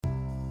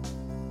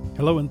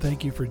Hello and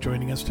thank you for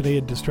joining us today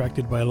at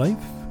Distracted by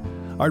Life.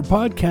 Our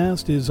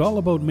podcast is all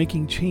about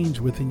making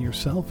change within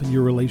yourself and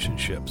your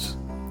relationships.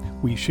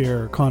 We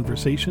share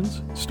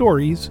conversations,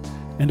 stories,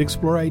 and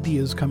explore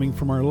ideas coming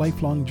from our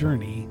lifelong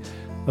journey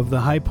of the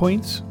high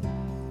points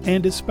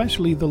and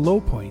especially the low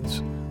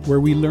points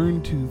where we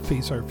learn to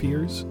face our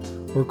fears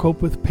or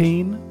cope with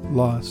pain,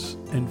 loss,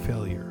 and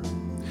failure.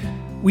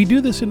 We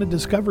do this in a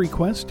discovery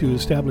quest to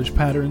establish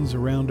patterns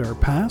around our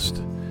past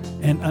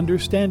and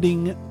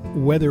understanding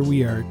whether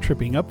we are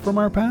tripping up from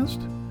our past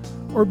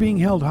or being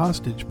held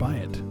hostage by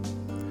it.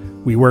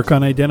 We work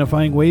on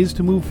identifying ways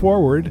to move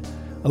forward,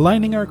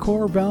 aligning our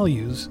core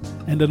values,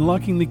 and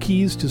unlocking the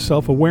keys to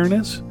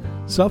self-awareness,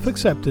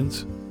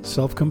 self-acceptance,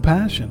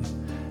 self-compassion,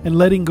 and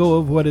letting go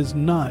of what is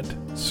not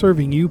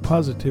serving you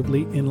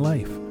positively in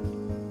life.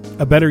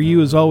 A better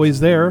you is always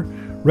there,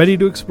 ready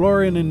to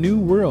explore in a new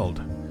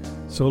world.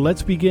 So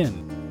let's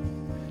begin.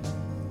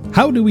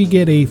 How do we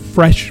get a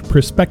fresh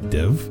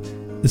perspective,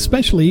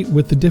 especially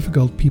with the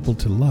difficult people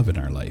to love in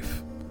our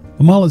life?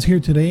 Amal is here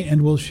today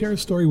and will share a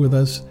story with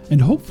us, and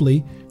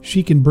hopefully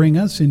she can bring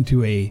us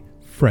into a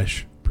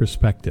fresh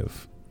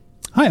perspective.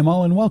 Hi,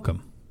 Amal, and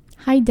welcome.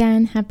 Hi,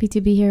 Dan. Happy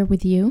to be here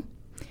with you.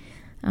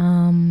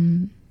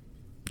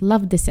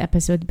 Love this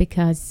episode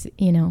because,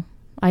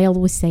 I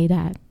always say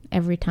that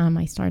every time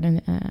I start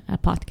a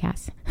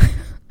podcast.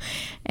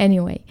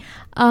 Anyway,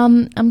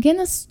 I'm going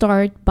to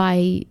start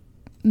by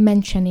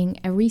mentioning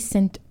a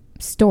recent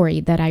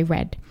story that I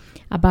read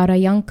about a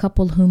young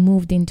couple who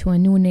moved into a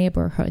new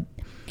neighborhood.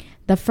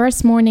 The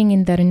first morning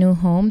in their new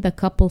home, the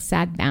couple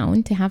sat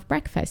down to have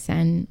breakfast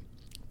and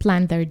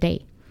plan their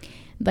day.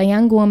 The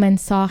young woman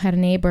saw her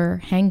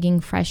neighbor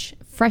hanging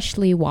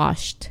freshly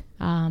washed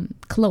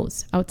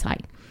clothes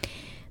outside.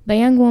 The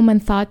young woman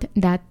thought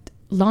that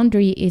the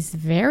laundry is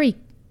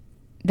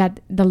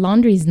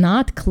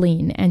not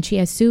clean, and she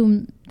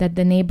assumed that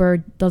the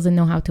neighbor doesn't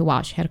know how to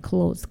wash her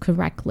clothes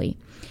correctly.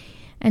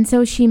 And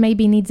so she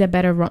maybe needs a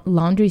better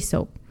laundry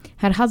soap.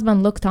 Her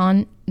husband looked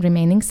on,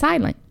 remaining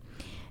silent.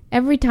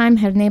 Every time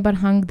her neighbor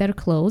hung their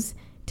clothes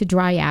to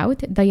dry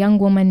out, the young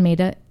woman made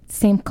the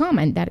same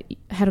comment that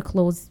her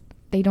clothes,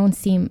 they don't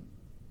seem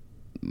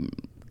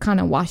kind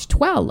of washed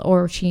well,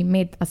 or she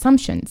made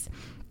assumptions.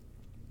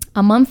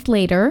 A month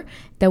later,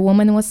 the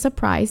woman was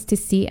surprised to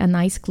see a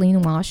nice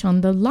clean wash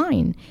on the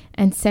line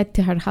and said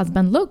to her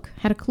husband, "Look,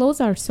 her clothes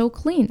are so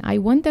clean. I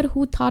wonder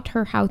who taught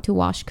her how to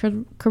wash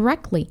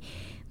correctly."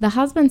 The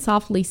husband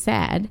softly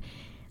said,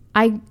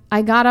 I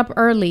got up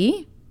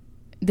early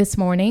this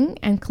morning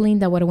and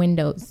cleaned our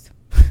windows.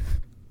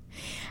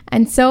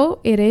 And so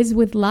it is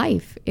with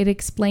life. It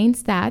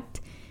explains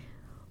that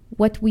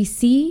what we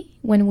see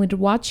when we're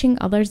watching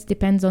others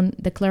depends on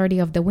the clarity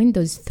of the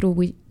windows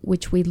through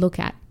which we look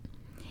at.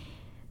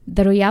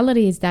 The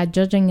reality is that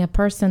judging a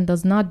person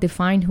does not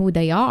define who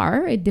they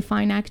are. It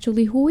defines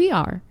actually who we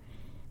are.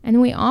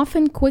 And we're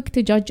often quick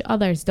to judge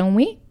others, don't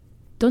we?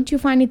 Don't you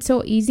find it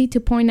so easy to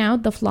point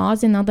out the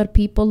flaws in other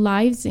people's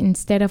lives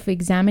instead of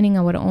examining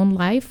our own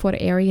life for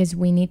areas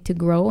we need to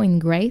grow in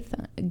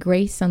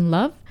grace and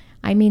love?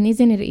 I mean,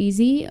 isn't it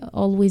easy?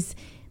 Always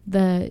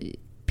the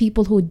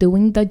people who are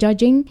doing the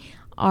judging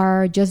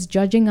are just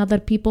judging other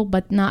people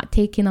but not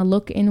taking a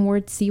look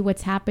inward, see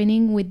what's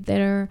happening with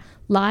their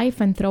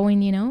life and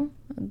throwing,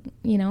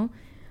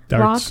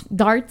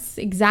 darts,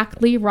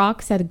 exactly,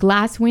 rocks at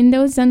glass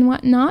windows and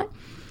whatnot.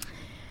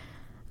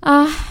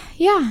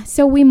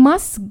 So we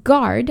must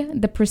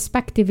guard the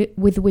perspective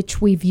with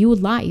which we view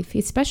life,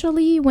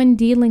 especially when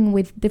dealing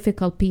with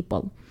difficult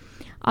people.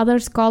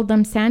 Others call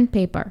them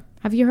sandpaper.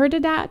 Have you heard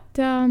of that?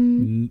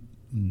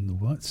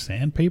 What?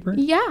 Sandpaper?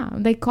 Yeah,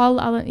 they call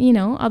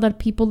other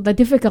people, the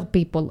difficult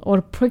people,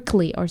 or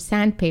prickly, or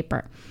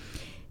sandpaper.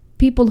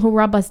 People who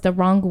rub us the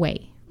wrong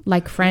way,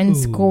 like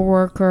friends,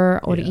 co-worker,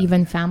 or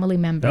even family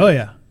members. Oh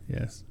yeah,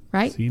 yes.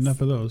 Right? See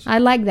enough of those. I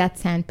like that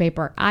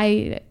sandpaper.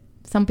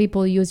 Some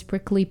people use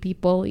prickly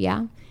people.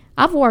 Yeah,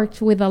 I've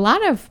worked with a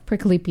lot of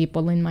prickly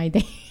people in my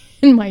day,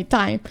 in my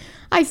time.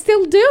 I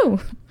still do.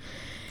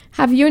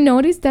 Have you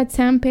noticed that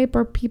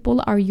sandpaper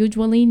people are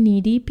usually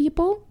needy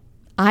people?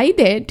 I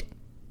did,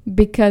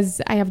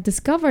 because I have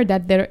discovered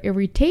that their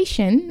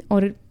irritation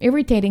or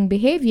irritating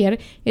behavior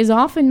is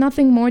often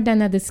nothing more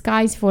than a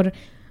disguise for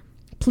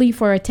plea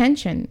for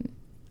attention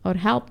or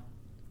help.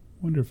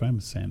 Wonder if I'm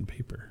a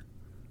sandpaper.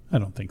 I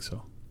don't think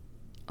so.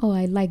 Oh,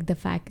 I like the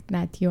fact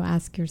that you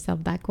ask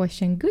yourself that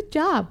question. Good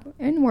job.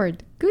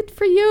 Inward. Good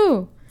for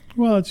you.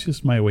 Well, it's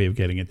just my way of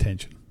getting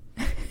attention.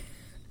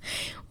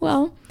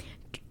 Well,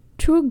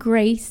 true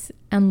grace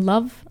and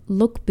love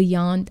look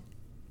beyond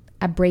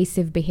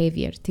abrasive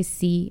behavior to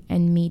see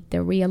and meet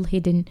the real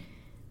hidden,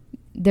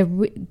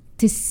 to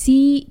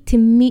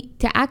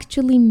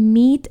actually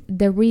meet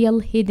the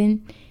real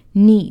hidden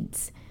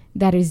needs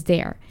that is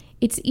there.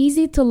 It's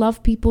easy to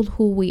love people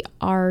who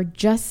are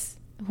just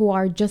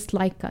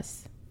like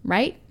us,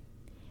 right?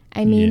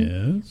 I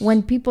mean, yes.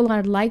 When people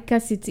are like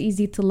us, it's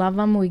easy to love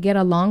them. We get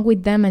along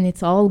with them and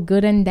it's all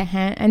good and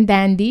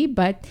dandy.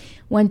 But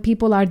when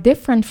people are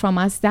different from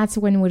us, that's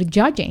when we're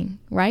judging,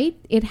 right?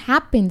 It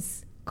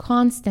happens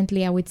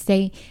constantly, I would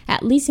say,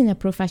 at least in a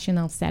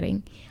professional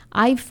setting,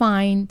 I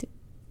find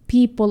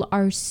people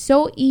are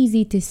so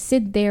easy to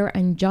sit there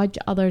and judge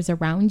others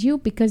around you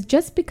because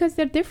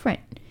they're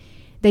different.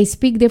 They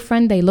speak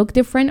different, they look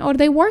different, or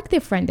they work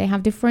different. They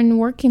have different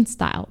working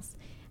styles.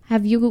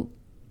 Have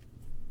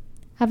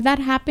that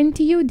happened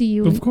to you? Do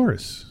you? Of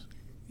course.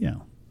 Yeah.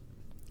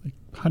 Like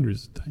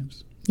hundreds of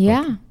times.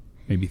 Yeah. Okay.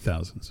 Maybe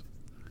thousands.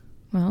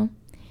 Well,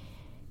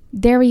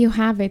 there you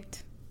have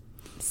it.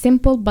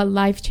 Simple but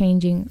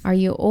life-changing. Are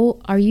you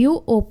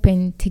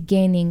open to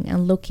gaining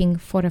and looking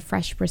for a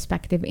fresh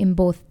perspective in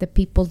both the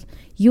people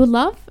you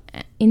love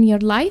in your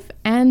life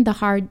and the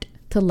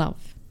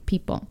hard-to-love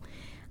people?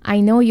 I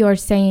know you're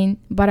saying,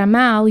 but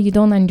Amal, you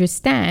don't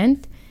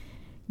understand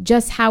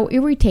just how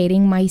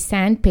irritating my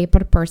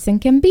sandpaper person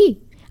can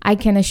be. I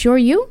can assure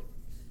you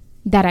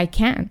that I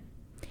can.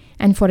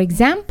 And for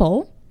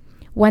example,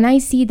 when I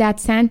see that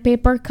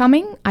sandpaper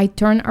coming, I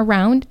turn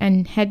around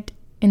and head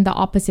in the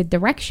opposite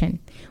direction.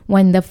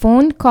 When the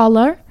phone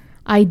caller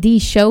ID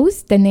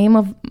shows the name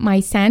of my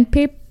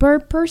sandpaper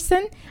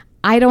person,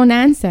 I don't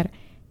answer.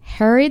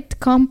 Hurried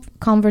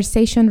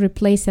conversation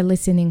replaces a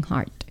listening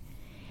heart.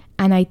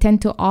 And I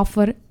tend to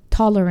offer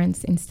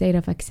tolerance instead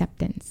of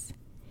acceptance.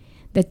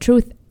 The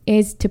truth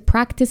is, to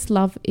practice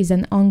love is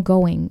an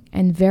ongoing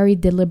and very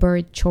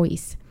deliberate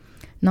choice,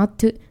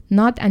 not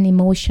an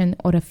emotion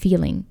or a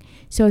feeling.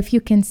 So if you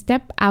can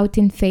step out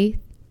in faith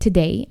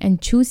today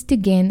and choose to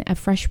gain a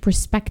fresh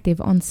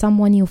perspective on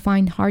someone you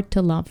find hard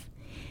to love,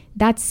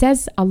 that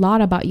says a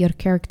lot about your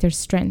character's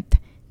strength,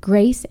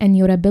 grace, and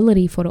your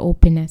ability for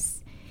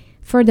openness.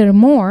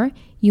 Furthermore,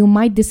 you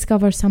might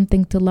discover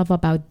something to love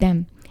about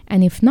them.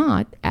 And if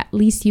not, at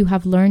least you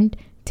have learned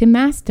to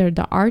master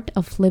the art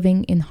of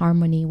living in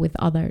harmony with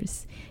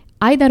others.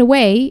 Either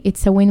way,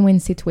 it's a win-win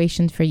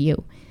situation for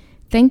you.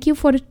 Thank you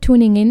for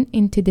tuning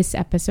into this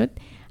episode.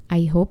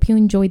 I hope you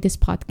enjoyed this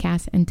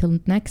podcast. Until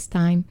next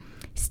time,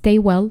 stay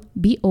well,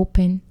 be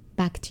open.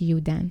 Back to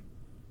you, Dan.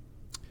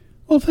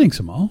 Well, thanks,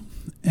 Amal.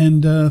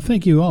 And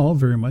thank you all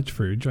very much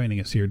for joining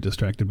us here at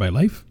Distracted by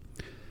Life.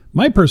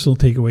 My personal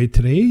takeaway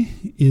today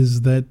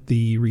is that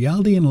the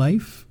reality in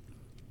life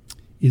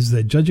is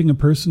that judging a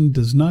person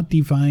does not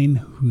define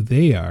who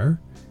they are,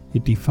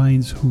 it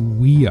defines who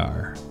we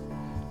are.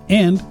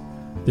 And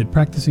that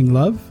practicing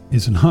love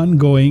is an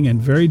ongoing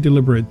and very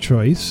deliberate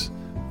choice,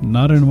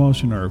 not an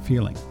emotion or a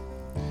feeling.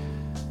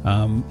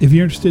 If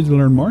you're interested to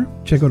learn more,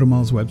 check out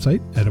Amal's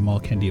website at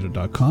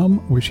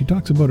amalcandido.com, where she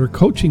talks about her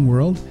coaching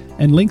world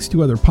and links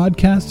to other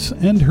podcasts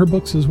and her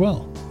books as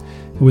well.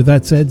 With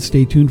that said,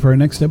 stay tuned for our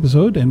next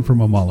episode, and from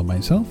Amal and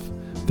myself,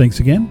 thanks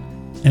again,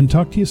 and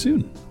talk to you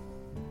soon.